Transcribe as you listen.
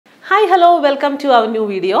Hi, hello, welcome to our new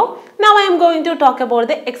video. Now I am going to talk about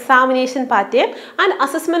the examination pattern and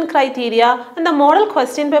assessment criteria and the model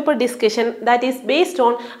question paper discussion that is based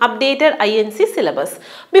on updated INC syllabus.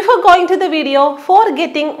 Before going to the video, for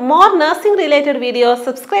getting more nursing related videos,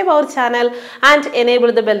 subscribe our channel and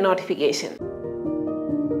enable the bell notification.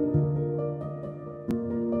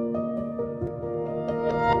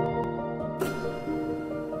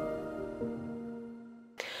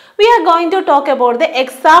 We are going to talk about the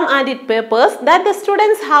exam and its papers that the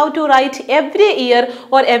students have to write every year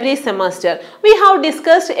or every semester. We have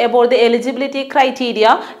discussed about the eligibility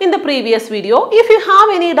criteria in the previous video. If you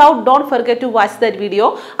have any doubt, don't forget to watch that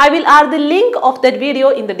video. I will add the link of that video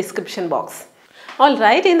in the description box.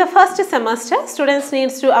 Alright, in the first semester, students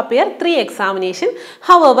need to appear 3 examinations.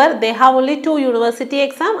 However, they have only 2 university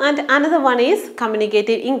exam and another one is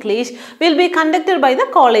communicative English will be conducted by the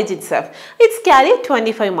college itself. It's carry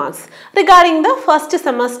 25 marks. Regarding the first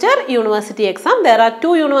semester university exam, there are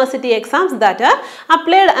 2 university exams that are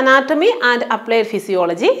applied anatomy and applied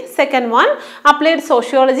physiology. Second one, applied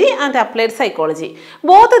sociology and applied psychology.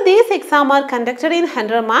 Both these exams are conducted in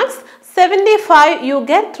 100 marks. 75 you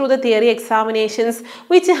get through the theory examinations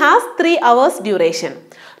which has 3 hours duration.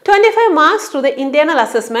 25 marks to the internal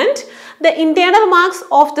assessment. The internal marks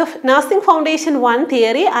of the Nursing Foundation 1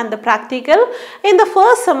 theory and the practical in the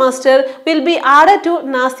first semester will be added to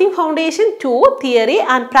Nursing Foundation 2 theory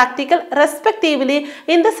and practical respectively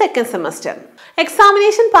in the second semester.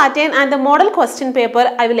 Examination pattern and the model question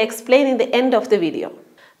paper I will explain in the end of the video.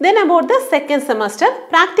 Then about the second semester,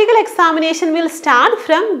 practical examination will start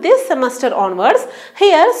from this semester onwards.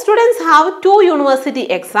 Here students have 2 university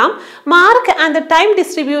exam, mark and the time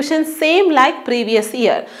distribution same like previous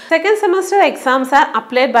year. Second semester exams are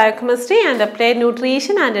applied biochemistry and applied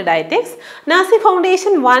nutrition and dietetics. Nursing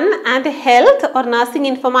Foundation 1 and health or nursing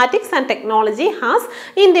informatics and technology has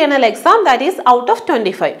internal exam that is out of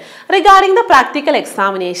 25. Regarding the practical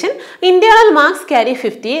examination, internal marks carry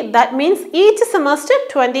 50, that means each semester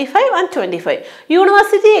 25 and 25.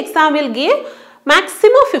 University exam will give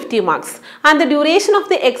maximum 50 marks and the duration of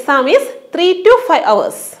the exam is 3 to 5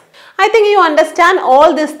 hours. I think you understand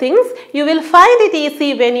all these things. You will find it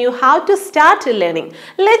easy when you have to start learning.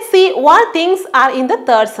 Let's see what things are in the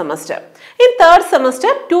third semester. In third semester,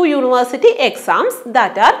 2 university exams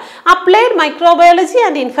that are applied microbiology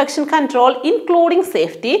and infection control including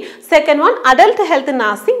safety. Second one, adult health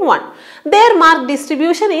nursing 1. Their mark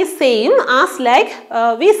distribution is same as like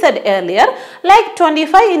we said earlier, like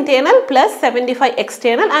 25 internal plus 75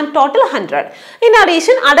 external and total 100. In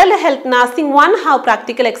addition, adult health nursing 1 have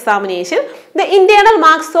practical examination. The internal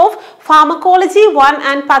marks of pharmacology 1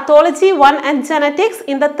 and pathology 1 and genetics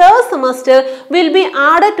in the third semester will be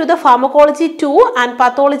added to the pharmacology 2 and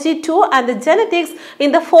pathology 2 and the genetics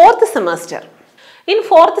in the fourth semester. In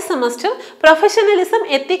fourth semester, professionalism,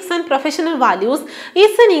 ethics and professional values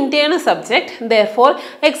is an internal subject. Therefore,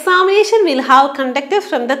 examination will have conducted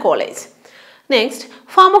from the college. Next,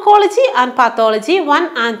 pharmacology and pathology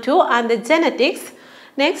 1 and 2 and the genetics.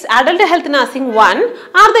 Next, adult health nursing 1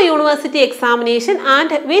 are the university examination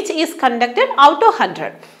and which is conducted out of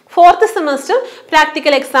 100. Fourth semester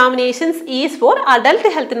practical examinations is for adult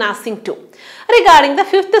health nursing 2. Regarding the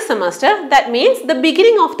fifth semester, that means the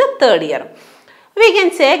beginning of the third year, we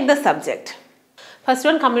can check the subject. First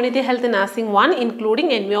one, community health nursing 1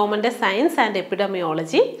 including environmental science and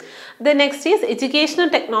epidemiology. The next is educational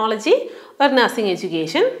technology or nursing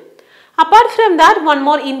education. Apart from that, one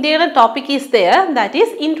more internal topic is there, that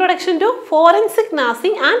is introduction to forensic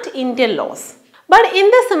nursing and Indian laws. But in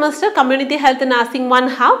the semester, community health nursing 1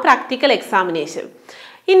 have practical examination.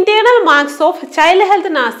 Internal marks of child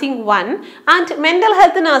health nursing 1 and mental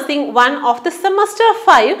health nursing 1 of the semester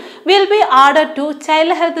 5 will be added to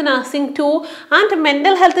child health nursing 2 and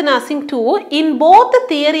mental health nursing 2 in both the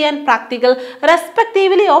theory and practical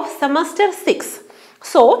respectively of semester 6.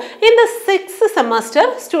 So, in the 6th semester,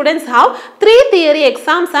 students have 3 theory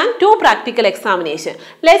exams and 2 practical examinations.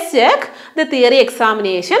 Let's check the theory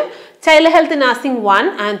examination. Child health nursing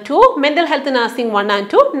 1 and 2, mental health nursing 1 and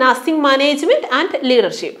 2, nursing management and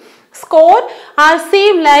leadership. Score are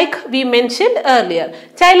same like we mentioned earlier.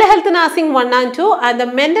 Child health nursing 1 and 2 and the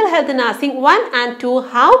mental health nursing 1 and 2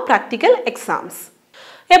 have practical exams.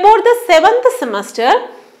 About the 7th semester,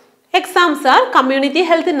 exams are community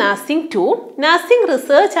health nursing 2, nursing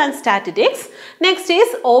research and statistics. Next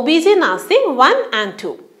is OBG nursing 1 and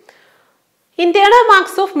 2. Internal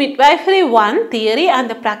marks of midwifery 1 theory and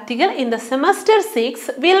the practical in the semester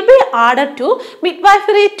 6 will be added to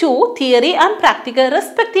midwifery 2 theory and practical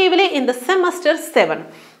respectively in the semester 7.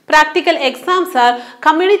 Practical exams are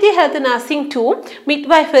Community Health Nursing 2,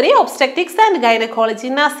 Midwifery, Obstetrics and Gynecology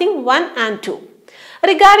Nursing 1 and 2.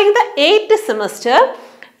 Regarding the 8th semester,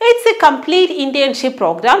 it's a complete internship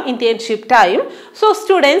program, internship time. So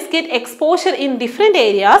students get exposure in different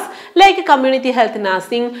areas like community health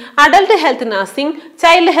nursing, adult health nursing,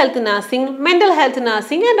 child health nursing, mental health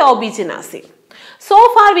nursing and OBG nursing. So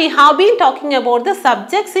far we have been talking about the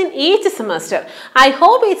subjects in each semester. I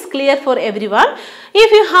hope it's clear for everyone.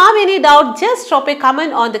 If you have any doubt, just drop a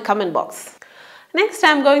comment on the comment box. Next,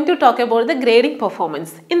 I am going to talk about the grading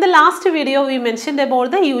performance. In the last video, we mentioned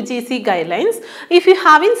about the UGC guidelines. If you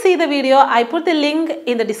haven't seen the video, I put the link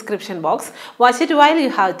in the description box. Watch it while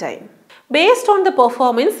you have time. Based on the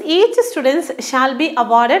performance, each student shall be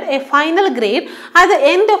awarded a final grade at the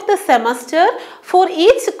end of the semester for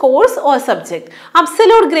each course or subject.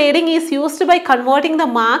 Absolute grading is used by converting the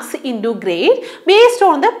marks into grade based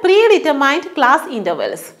on the predetermined class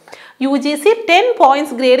intervals. UGC 10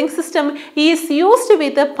 points grading system is used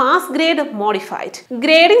with the pass grade modified.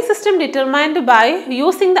 Grading system determined by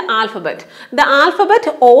using the alphabet. The alphabet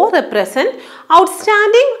O represent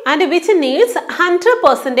outstanding and which needs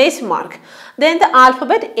 100% mark. Then the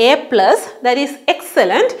alphabet A plus, that is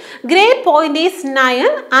excellent, grade point is 9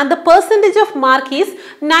 and the percentage of mark is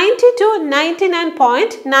 90 to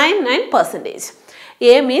 99.99%.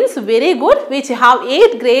 A means very good, which have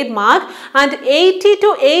 8 grade mark and 80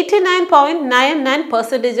 to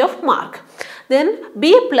 89.99% of mark. Then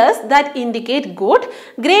B plus, that indicate good,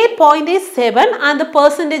 grade point is 7 and the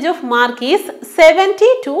percentage of mark is 70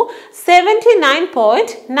 to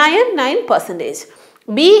 79.99%.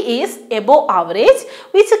 B is above average,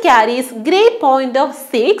 which carries grade point of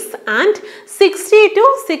 6 and 60 to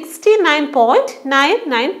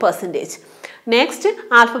 69.99%. Next,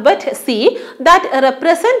 alphabet C, that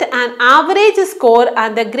represent an average score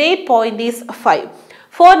and the grade point is 5.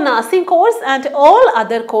 For nursing course and all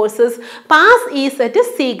other courses, pass is at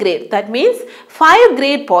C grade. That means 5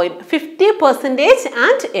 grade point, 50%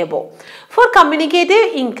 and above. For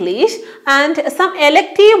communicative English and some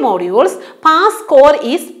elective modules, pass score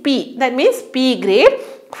is P. That means P grade.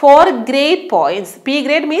 4 grade points. P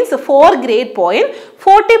grade means 4 grade point,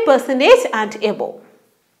 40% and above.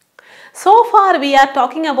 So far we are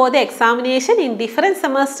talking about the examination in different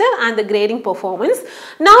semester and the grading performance.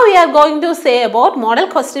 Now we are going to say about model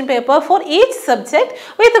question paper for each subject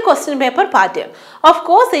with the question paper pattern. Of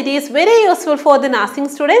course, it is very useful for the nursing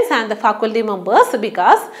students and the faculty members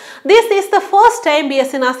because this is the first time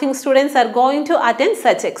BSc Nursing students are going to attend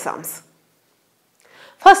such exams.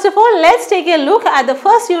 First of all, let's take a look at the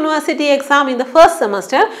first university exam in the first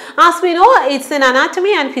semester. As we know, it's in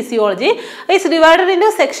anatomy and physiology. It's divided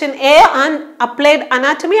into section A and applied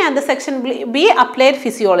anatomy and the section B applied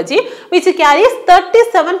physiology, which carries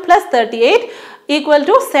 37 plus 38 equal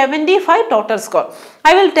to 75 total score.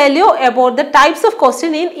 I will tell you about the types of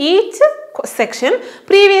question in each section.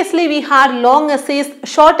 Previously we had long essays,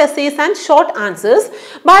 short essays and short answers,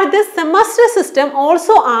 but this semester system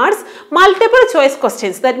also adds multiple choice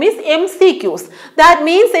questions, that means MCQs. That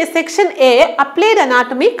means a section A applied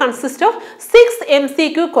anatomy consists of 6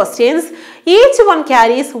 MCQ questions. Each one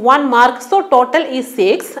carries 1 mark, so total is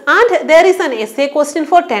 6, and there is an essay question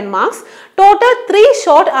for 10 marks. Total 3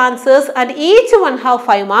 short answers and each one have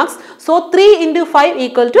 5 marks, so 3 into 5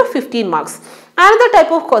 equal to 15 marks. Another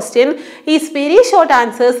type of question is very short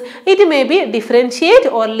answers. It may be differentiate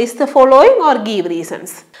or list the following or give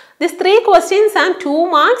reasons. These 3 questions and 2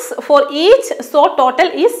 marks for each, so total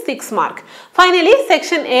is 6 marks. Finally,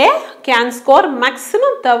 section A can score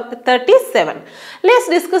maximum 37. Let's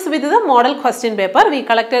discuss with the model question paper. We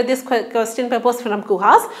collected these question papers from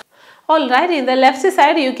Kuhas. Alright, in the left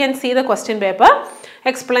side you can see the question paper.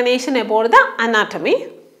 Explanation about the anatomy.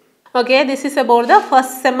 Okay, this is about the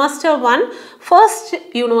first semester 1 first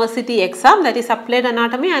university exam, that is applied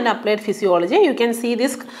anatomy and applied physiology. You can see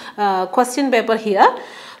this question paper here.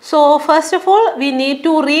 So first of all, we need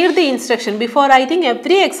to read the instruction. Before writing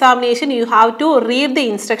every examination, you have to read the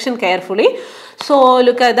instruction carefully. So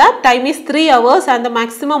look at that, time is 3 hours and the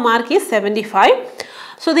maximum mark is 75.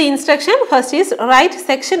 So the instruction first is write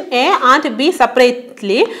section A and B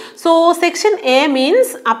separately. So section A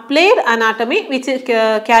means applied anatomy, which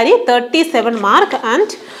carry 37 mark,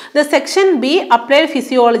 and the section B applied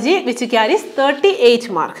physiology, which carries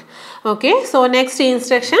 38 mark. Okay, so next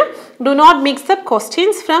instruction, do not mix up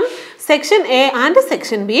questions from section A and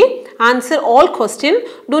section B. Answer all question.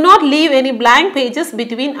 Do not leave any blank pages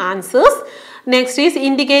between answers. Next is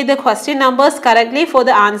indicate the question numbers correctly for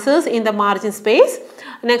the answers in the margin space.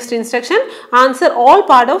 Next instruction, answer all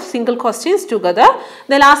part of single questions together.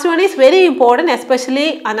 The last one is very important,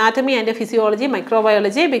 especially anatomy and physiology,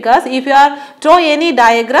 microbiology, because if you are draw any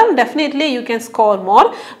diagram, definitely you can score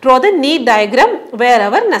more. Draw the neat diagram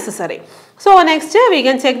wherever necessary. So next we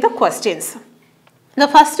can check the questions. The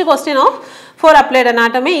first question for applied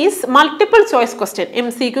anatomy is multiple choice question,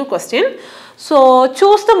 MCQ question. So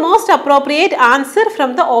choose the most appropriate answer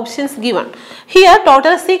from the options given. Here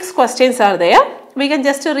total 6 questions are there. We can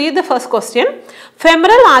just read the first question.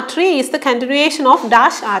 Femoral artery is the continuation of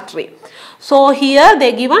dash artery. So here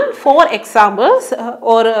they given 4 examples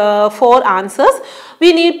or 4 answers.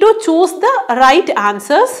 We need to choose the right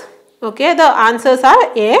answers. Okay, the answers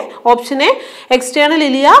are A, option A, external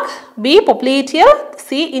iliac, B, popliteal,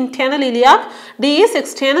 C, internal iliac, D is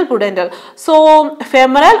external pudendal. So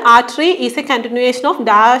femoral artery is a continuation of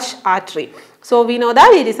dash artery. So we know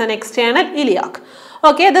that it is an external iliac.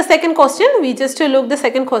 Okay, the second question, we just look the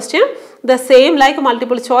second question, the same like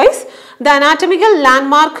multiple choice. The anatomical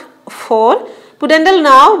landmark for pudendal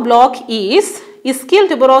nerve block is ischial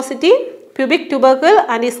tuberosity, pubic tubercle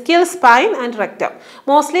and ischial spine and rectum.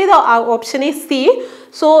 Mostly the option is C.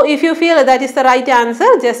 So if you feel that is the right answer,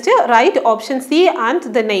 just write option C and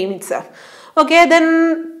the name itself. Okay,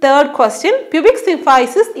 then third question, pubic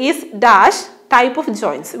symphysis is dash type of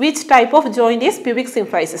joints. Which type of joint is pubic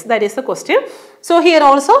symphysis? That is the question. So here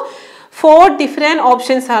also 4 different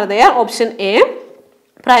options are there. Option A,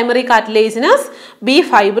 primary cartilaginous, B,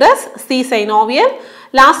 fibrous, C, synovial.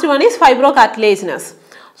 Last one is fibrocartilaginous.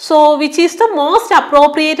 So which is the most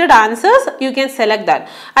appropriate answers, you can select that.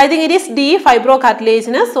 I think it is D,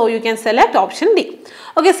 fibrocartilaginous, so you can select option D.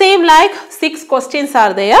 Okay, same like 6 questions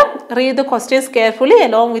are there. Read the questions carefully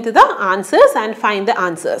along with the answers and find the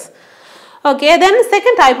answers. Okay, then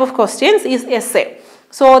second type of questions is essay.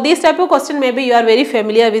 So this type of question maybe you are very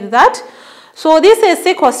familiar with that. So this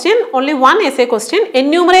essay question, only one essay question,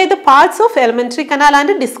 enumerate the parts of alimentary canal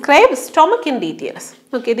and describe stomach in details.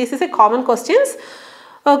 Okay, this is a common questions.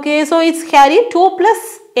 Okay, so it's carry 2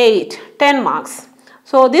 plus 8, 10 marks.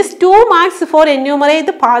 So this 2 marks for enumerate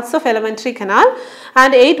the parts of alimentary canal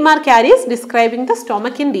and 8 mark carries describing the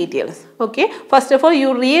stomach in details. Okay, first of all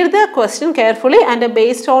you read the question carefully and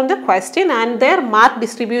based on the question and their mark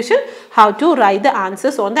distribution, how to write the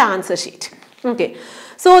answers on the answer sheet. Okay,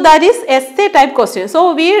 so that is essay type question.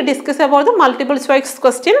 So we discuss about the multiple choice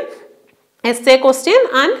question, essay question,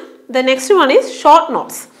 and the next one is short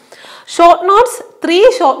notes. Short notes,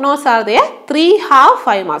 3 short notes are there, 3 have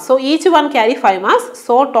 5 marks. So each one carry 5 marks.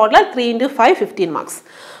 So total 3 into 5, 15 marks.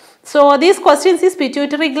 So these questions is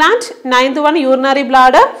pituitary gland, 9th one urinary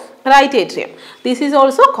bladder, right atrium. This is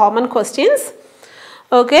also common questions.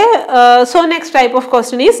 Okay, so next type of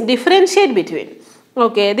question is differentiate between.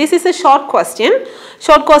 Okay, this is a short question.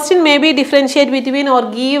 Short question may be differentiate between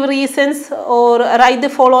or give reasons or write the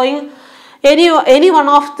following. Any one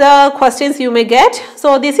of the questions you may get.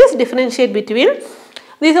 So this is differentiate between.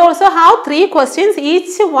 This also have 3 questions.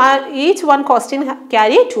 Each one question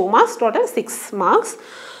carry 2 marks, total 6 marks.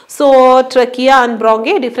 So trachea and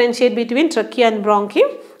bronchi, differentiate between trachea and bronchi.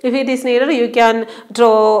 If it is needed, you can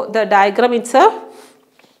draw the diagram itself.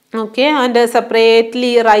 Okay, and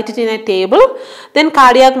separately write it in a table. Then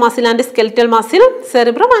cardiac muscle and skeletal muscle,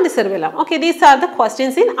 cerebrum and cerebellum. Okay, these are the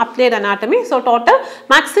questions in applied anatomy. So total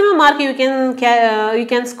maximum mark you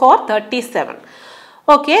can score 37.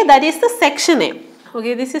 Okay, that is the section A.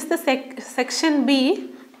 Okay, this is the section B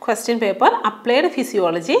question paper, applied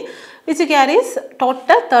physiology, which carries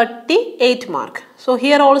total 38 mark. So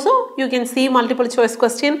here also you can see multiple choice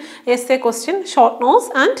question, essay question, short notes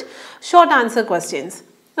and short answer questions.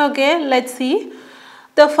 Okay, let's see.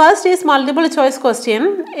 The first is multiple choice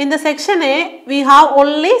question. In the section A, we have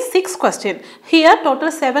only 6 questions. Here total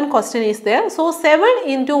 7 question is there. So 7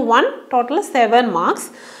 into 1, total 7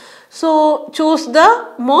 marks. So choose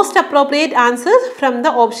the most appropriate answers from the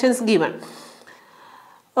options given.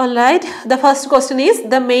 Alright, the first question is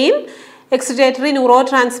the main excitatory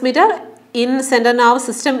neurotransmitter in central nervous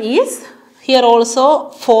system is. Here also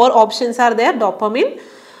 4 options are there: dopamine,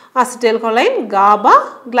 acetylcholine,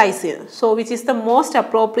 GABA, glycine. So which is the most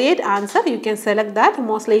appropriate answer? You can select that.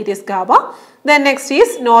 Mostly it is GABA. Then next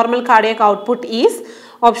is normal cardiac output is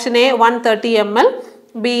option A 130 ml,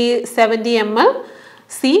 B 70 ml,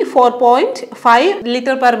 C 4.5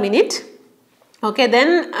 liter per minute. Okay,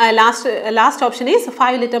 then last option is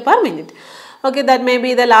 5 liter per minute. Okay, that may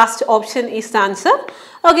be the last option is the answer.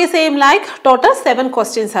 Okay, same like total 7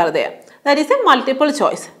 questions are there. That is a multiple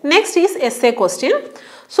choice. Next is essay question.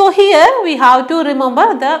 So here we have to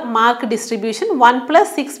remember the mark distribution 1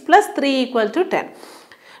 plus 6 plus 3 equal to 10.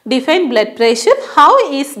 Define blood pressure.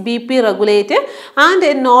 How is BP regulated? And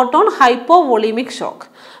a note on hypovolemic shock.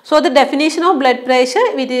 So the definition of blood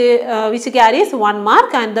pressure which carries 1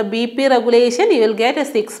 mark, and the BP regulation you will get a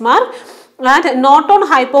 6 mark, and note on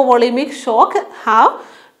hypovolemic shock have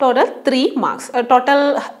total 3 marks,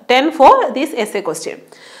 total 10 for this essay question.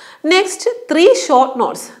 Next, 3 short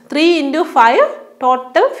notes, 3 into 5,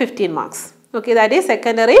 total 15 marks. Okay, that is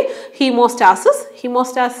secondary hemostasis.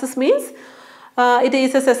 Hemostasis means it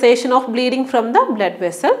is a cessation of bleeding from the blood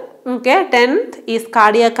vessel. Okay, 10th is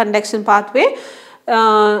cardiac conduction pathway.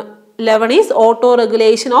 11 is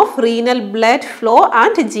auto-regulation of renal blood flow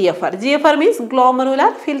and GFR. GFR means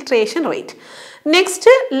glomerular filtration rate. Next,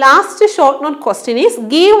 last short note question is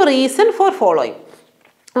give reason for following.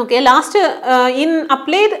 Okay, last in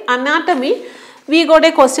applied anatomy, we got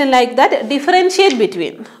a question like that, differentiate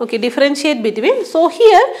between. Okay, differentiate between. So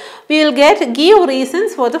here we will get give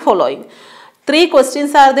reasons for the following. 3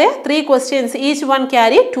 questions are there, 3 questions, each one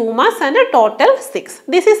carry 2 marks and a total 6.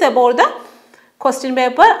 This is about the question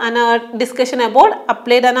paper and a discussion about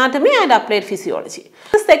applied anatomy and applied physiology.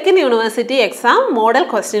 The second university exam model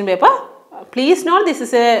question paper. Please note this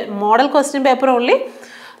is a model question paper only.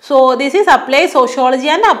 So this is applied sociology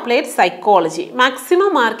and applied psychology.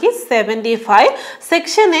 Maximum mark is 75.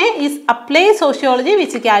 Section A is applied sociology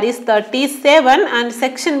which carries 37, and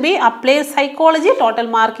section B applied psychology, total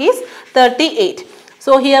mark is 38.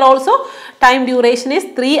 So here also time duration is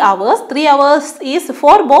 3 hours. 3 hours is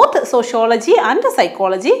for both sociology and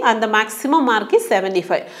psychology, and the maximum mark is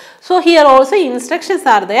 75. So here also instructions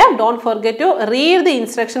are there. Don't forget to read the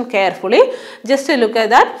instruction carefully. Just to look at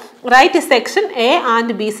that. Write section A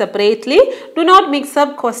and B separately. Do not mix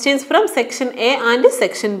up questions from section A and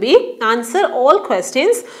section B. Answer all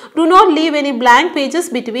questions. Do not leave any blank pages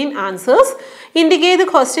between answers. Indicate the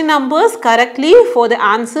question numbers correctly for the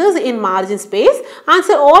answers in margin space.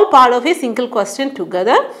 Answer all part of a single question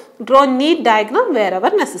together. Draw neat diagram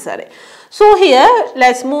wherever necessary. So here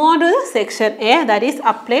let's move on to the section A, that is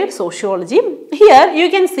applied sociology. Here you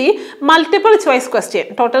can see multiple choice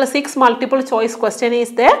question. Total 6 multiple choice question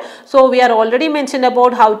is there. So we are already mentioned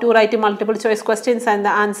about how to write multiple choice questions and the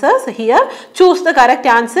answers. Here choose the correct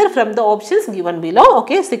answer from the options given below.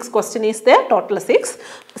 Okay, 6 question is there, total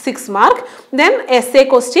 6 mark. Then essay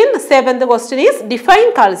question, 7th question is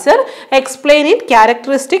define culture, explain it,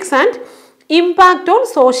 characteristics and impact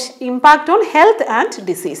on health and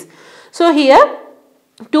disease. So here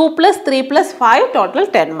 2 plus 3 plus 5, total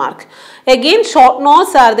 10 mark. Again short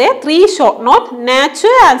notes are there, 3 short note, nature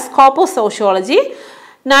and scope of sociology.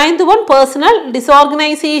 9th one personal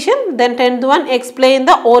disorganization, then 10th one explain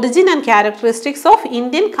the origin and characteristics of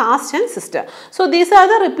Indian caste and system. So these are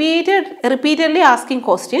the repeatedly asking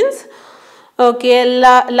questions. Okay,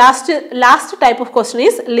 last type of question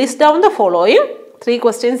is list down the following. 3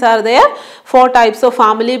 questions are there. 4 types of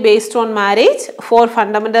family based on marriage, 4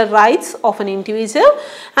 fundamental rights of an individual,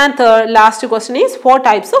 and last question is 4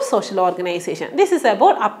 types of social organization. This is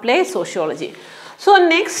about applied sociology. So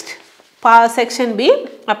next section B,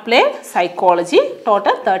 applied psychology,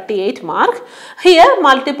 total 38 mark. Here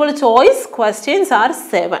multiple choice questions are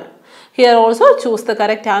 7. Here also choose the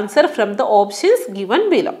correct answer from the options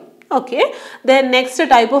given below. Okay, then next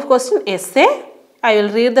type of question, essay. I will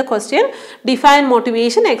read the question. Define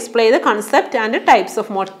motivation, explain the concept and the types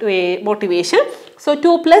of motivation. So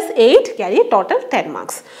 2 plus 8 carry total 10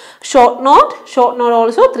 marks. Short note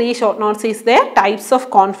also 3 short notes is there. Types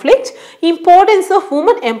of conflict, importance of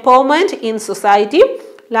women empowerment in society.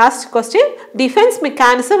 Last question, defense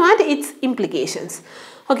mechanism and its implications.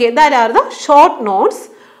 Okay, that are the short notes.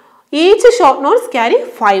 Each short notes carry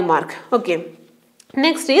 5 mark. Okay.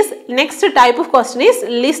 Next type of question is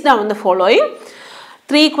list down the following.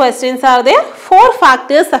 3 questions are there. 4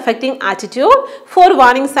 factors affecting attitude, 4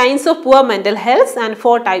 warning signs of poor mental health and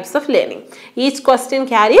 4 types of learning. Each question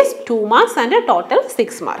carries 2 marks and a total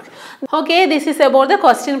 6 marks. Okay, this is about the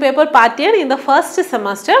question paper pattern in the first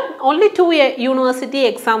semester. Only 2 university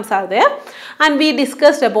exams are there and we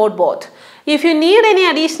discussed about both. If you need any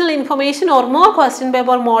additional information or more question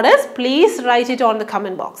paper models, please write it on the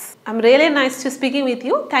comment box. I'm really nice to speaking with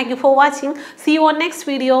you. Thank you for watching. See you on next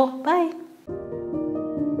video. Bye.